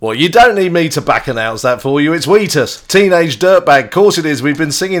Well, you don't need me to back announce that for you. It's Wheatus, Teenage Dirtbag. Of course it is. We've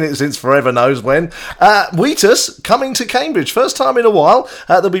been singing it since forever knows when. Wheatus coming to Cambridge. First time in a while.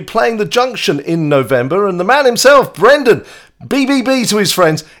 They'll be playing the Junction in November. And the man himself, Brendan, BBB to his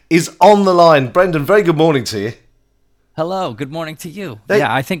friends, is on the line. Brendan, very good morning to you. Hello, good morning to you.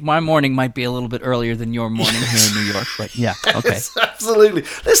 Yeah, I think my morning might be a little bit earlier than your morning here in New York, but yeah, okay. Yes, absolutely.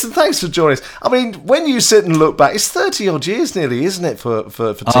 Listen, thanks for joining us. I mean, when you sit and look back, it's 30-odd years nearly, isn't it, for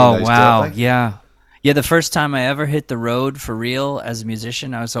Teenage Oh, wow, Dirtbag? yeah. Yeah, the first time I ever hit the road for real as a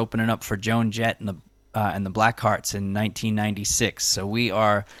musician, I was opening up for Joan Jett and the Blackhearts in 1996, so we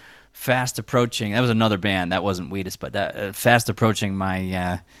are fast approaching, that was another band, that wasn't Wheatus, but fast approaching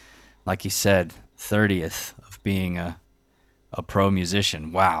my, like you said, 30th of being a pro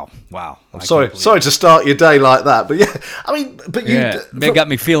musician. Wow. I'm sorry to start your day like that, but yeah, I mean, but you... Yeah, it got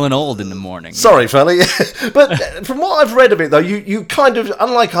me feeling old in the morning. Sorry, fella. But from what I've read of it, though, you kind of,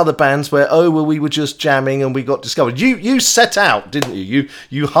 unlike other bands where, we were just jamming and we got discovered, you set out, didn't you?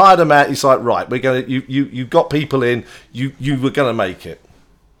 You hired them out, it's like, right, we're going to, you got people in, you were going to make it.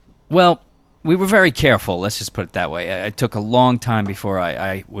 Well, we were very careful, let's just put it that way. It took a long time before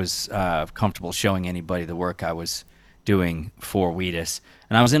I was comfortable showing anybody the work I was doing for Wheatus,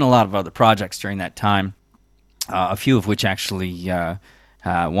 and I was in a lot of other projects during that time, a few of which actually,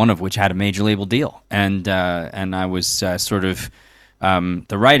 one of which had a major label deal, and I was sort of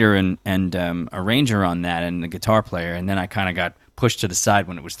the writer and arranger on that, and the guitar player, and then I kind of got pushed to the side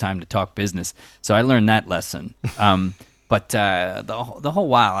when it was time to talk business, so I learned that lesson. But the whole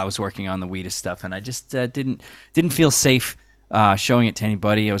while I was working on the Wheatus stuff, and I just didn't feel safe showing it to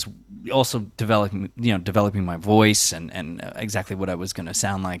anybody. I was also developing my voice and exactly what I was going to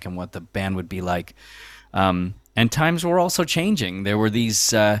sound like and what the band would be like. And times were also changing. There were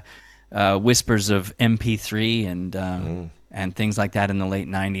these whispers of MP3 and things like that in the late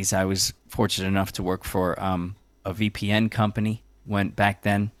 90s. I was fortunate enough to work for a VPN company back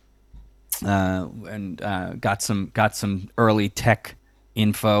then, and got some early tech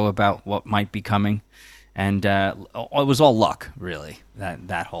info about what might be coming. And it was all luck, really,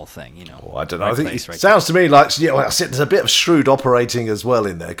 that whole thing, you know. Well, I don't know. I think it sounds to me like, there's a bit of shrewd operating as well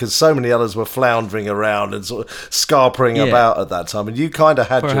in there, because so many others were floundering around and sort of scarpering about at that time, and you kind of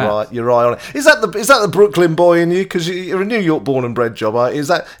had your eye on it. Is that the Brooklyn boy in you? Because you're a New York born and bred job. Is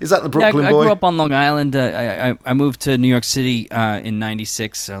that the Brooklyn boy? I grew up on Long Island. I moved to New York City in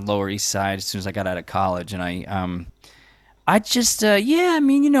 '96, Lower East Side, as soon as I got out of college, and I just,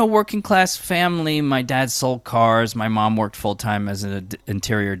 working class family. My dad sold cars. My mom worked full time as an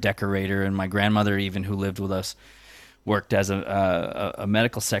interior decorator, and my grandmother, even who lived with us, worked as a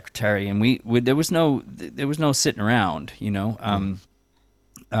medical secretary. And we there was no sitting around, you know.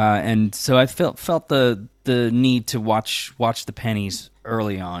 And so I felt the need to watch the pennies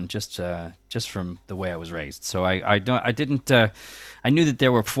early on, just from the way I was raised. So I knew that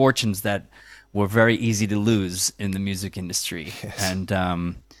there were fortunes that were very easy to lose in the music industry. Yes. And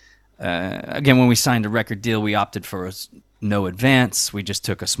again, when we signed a record deal, we opted for no advance. We just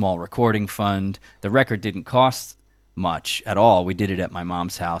took a small recording fund. The record didn't cost much at all. We did it at my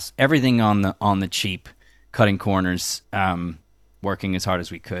mom's house. Everything on the cheap, cutting corners, working as hard as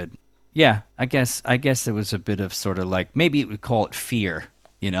we could. Yeah, I guess it was a bit of sort of like, maybe it would call it fear.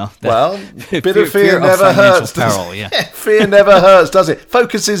 You know, well, a bit of fear never hurts. Peril, yeah. Fear never hurts, does it?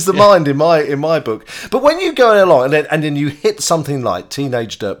 Focuses the mind in my book. But when you go along and then you hit something like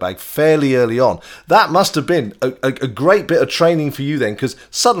Teenage Dirtbag fairly early on, that must have been a great bit of training for you then, because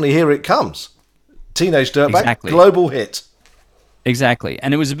suddenly here it comes, Teenage Dirtbag, global hit. Exactly,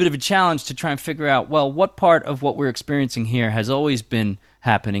 and it was a bit of a challenge to try and figure out, well, what part of what we're experiencing here has always been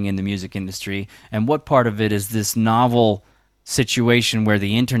happening in the music industry, and what part of it is this novel situation where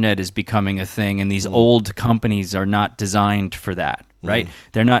the internet is becoming a thing, and these old companies are not designed for that, right?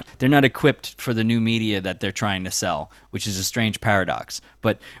 They're not equipped for the new media that they're trying to sell, which is a strange paradox.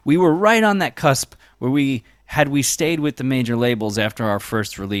 But we were right on that cusp where had we stayed with the major labels after our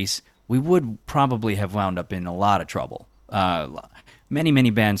first release, we would probably have wound up in a lot of trouble.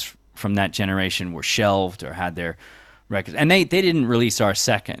 Many bands from that generation were shelved or had their records, and they didn't release our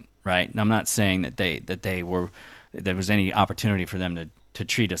second, right? And I'm not saying that there was any opportunity for them to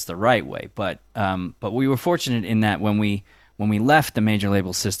treat us the right way, but we were fortunate in that when we left the major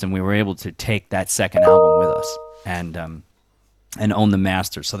label system, we were able to take that second album with us and own the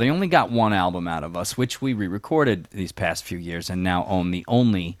master. So they only got one album out of us, which we re-recorded these past few years, and now own the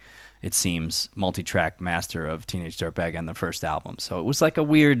only, it seems, multi-track master of Teenage Dirtbag and the first album. So it was like a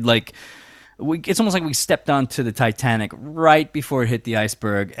weird, it's almost like we stepped onto the Titanic right before it hit the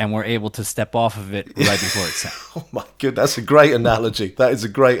iceberg, and we're able to step off of it right before it sank. Oh my goodness, that's a great analogy. That is a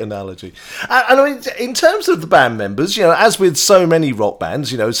great analogy. And I mean, in terms of the band members, as with so many rock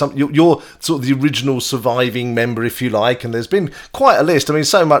bands, you're sort of the original surviving member, if you like, and there's been quite a list. I mean,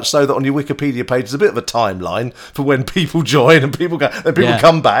 so much so that on your Wikipedia page there's a bit of a timeline for when people join and people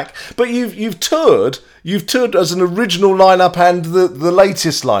come back. But you've toured as an original lineup and the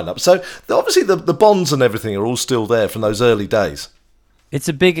latest lineup. So obviously the bonds and everything are all still there from those early days. It's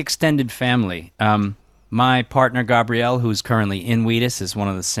a big extended family. My partner, Gabrielle, who's currently in Wheatus, is one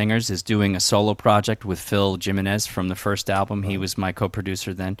of the singers, is doing a solo project with Phil Jimenez from the first album. He was my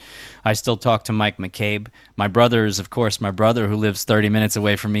co-producer then. I still talk to Mike McCabe. My brother is, of course, my brother who lives 30 minutes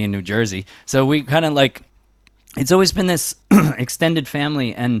away from me in New Jersey. So we kind of it's always been this extended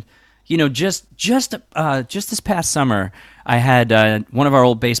family. And, just this past summer, I had one of our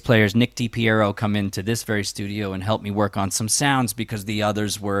old bass players, Nick DiPiero, come into this very studio and help me work on some sounds because the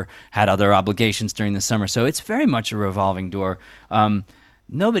others had other obligations during the summer. So it's very much a revolving door.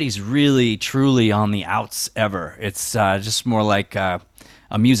 Nobody's really truly on the outs ever. It's just more like a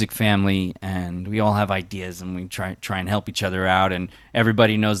music family, and we all have ideas, and we try and help each other out. And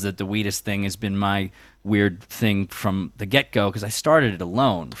everybody knows that the Wheatus thing has been my weird thing from the get-go because I started it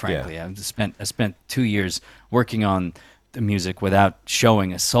alone, frankly. Yeah. I spent 2 years working on the music without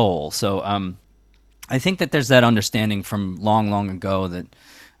showing a soul. So I think that there's that understanding from long ago that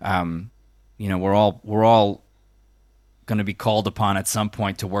we're all going to be called upon at some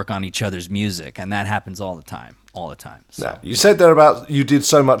point to work on each other's music, and that happens all the time. So. Now, you said there about you did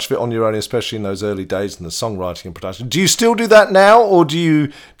so much of it on your own, especially in those early days in the songwriting and production. Do you still do that now, or do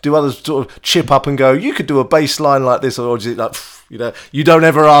you do others sort of chip up and go, you could do a bass line like this, or is it like, you don't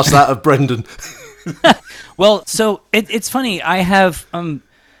ever ask that of Brendan? Well, so it's funny. I have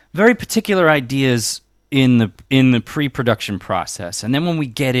very particular ideas in the pre-production process, and then when we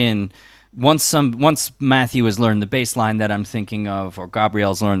get in, once Matthew has learned the bass line that I'm thinking of, or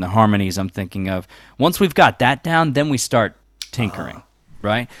Gabrielle's learned the harmonies I'm thinking of, once we've got that down, then we start tinkering,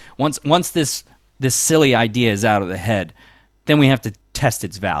 right? Once this silly idea is out of the head, then we have to test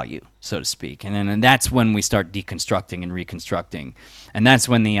its value, so to speak, and that's when we start deconstructing and reconstructing, and that's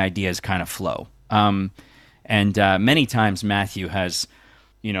when the ideas kind of flow. And many times Matthew has,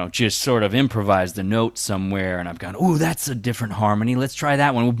 just sort of improvised a note somewhere, and I've gone, oh, that's a different harmony. Let's try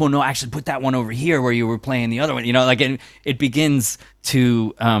that one. Well, no, actually put that one over here where you were playing the other one. It begins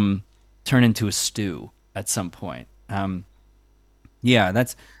to turn into a stew at some point.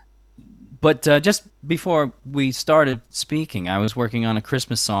 But just before we started speaking, I was working on a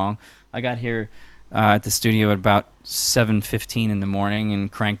Christmas song. I got here at the studio at about 7:15 in the morning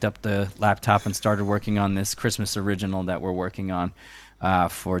and cranked up the laptop and started working on this Christmas original that we're working on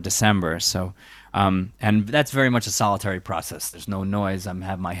for December. So, and that's very much a solitary process. There's no noise. I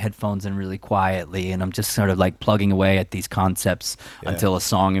have my headphones in really quietly, and I'm just sort of like plugging away at these concepts until a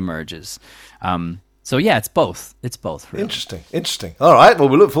song emerges. So yeah, it's both. It's both. Really. Interesting. All right. Well,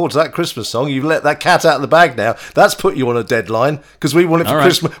 we look forward to that Christmas song. You've let that cat out of the bag now. That's put you on a deadline because we want it for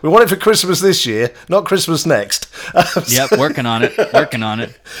Christmas. We want it for Christmas this year, not Christmas next. Yep, working on it.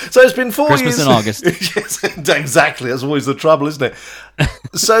 So it's been 4 years. Christmas in August. Yes, exactly. That's always the trouble, isn't it?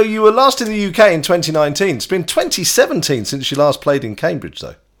 So you were last in the UK in 2019. It's been 2017 since you last played in Cambridge,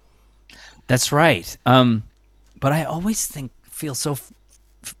 though. That's right. But I always feel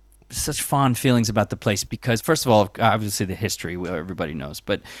such fond feelings about the place because, first of all, obviously the history everybody knows,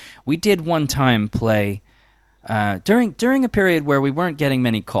 but we did one time play during a period where we weren't getting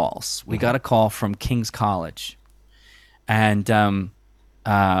many calls. We got a call from King's College, and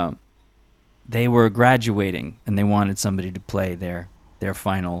they were graduating, and they wanted somebody to play their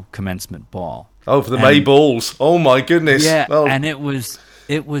final commencement ball. Oh, for the May balls! Oh my goodness! Yeah, oh. And it was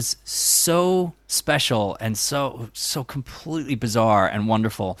so special and so completely bizarre and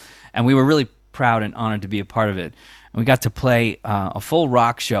wonderful, and we were really proud and honored to be a part of it. And we got to play a full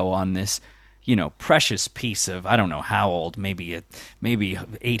rock show on this, precious piece of, I don't know how old, maybe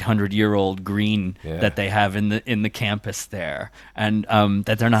 800-year-old green that they have in the campus there, and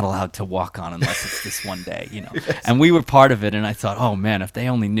that they're not allowed to walk on unless it's this one day, Yes. And we were part of it, and I thought, oh man, if they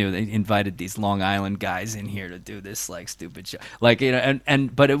only knew, they invited these Long Island guys in here to do this stupid show, but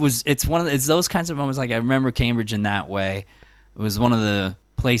it's those kinds of moments. Like I remember Cambridge in that way. It was one of the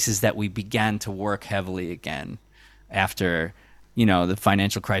places that we began to work heavily again after the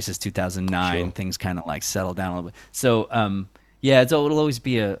financial crisis, 2009, things kind of settled down a little bit. So, Yeah, it'll always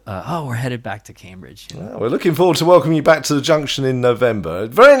be oh, we're headed back to Cambridge. Well, we're looking forward to welcoming you back to the Junction in November.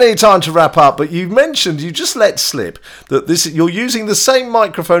 Very nearly time to wrap up, but you mentioned, you just let slip, that you're using the same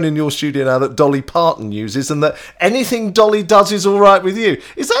microphone in your studio now that Dolly Parton uses, and that anything Dolly does is all right with you.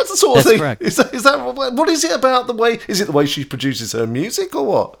 Is that the sort of thing? Correct. Is that what is it about the way? Is it the way she produces her music, or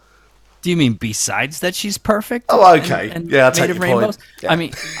what? Do you mean besides that she's perfect? Oh, okay. Yeah, I'll take made of your rainbows? point. Yeah.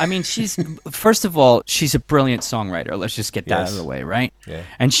 I mean, she's first of all, she's a brilliant songwriter. Let's just get that out of the way, right? Yeah.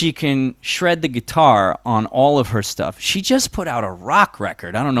 And she can shred the guitar on all of her stuff. She just put out a rock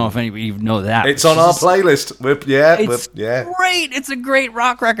record. I don't know if anybody even know that. It's on our playlist. It's great. It's a great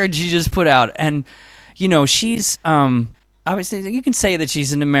rock record she just put out, and she's obviously you can say that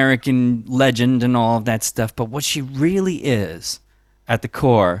she's an American legend and all of that stuff, but what she really is at the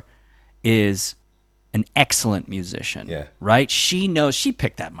core is an excellent musician. Yeah. Right? She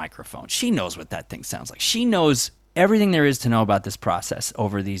picked that microphone. She knows what that thing sounds like. She knows everything there is to know about this process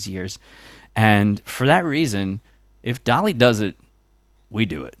over these years. And for that reason, if Dolly does it, we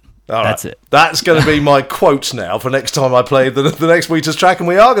do it. That's it. That's going to be my quote now for next time I play the next Wheatus track, and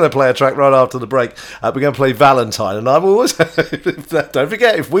we are going to play a track right after the break. We're going to play Valentine, and I'm always don't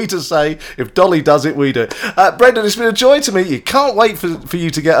forget, if Wheatus say, if Dolly does it, we do it. Brendan, it's been a joy to meet you. Can't wait for you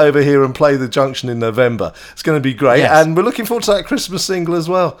to get over here and play the Junction in November. It's going to be great, and we're looking forward to that Christmas single as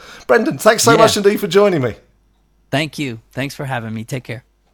well. Brendan, thanks so much indeed for joining me. Thank you. Thanks for having me. Take care.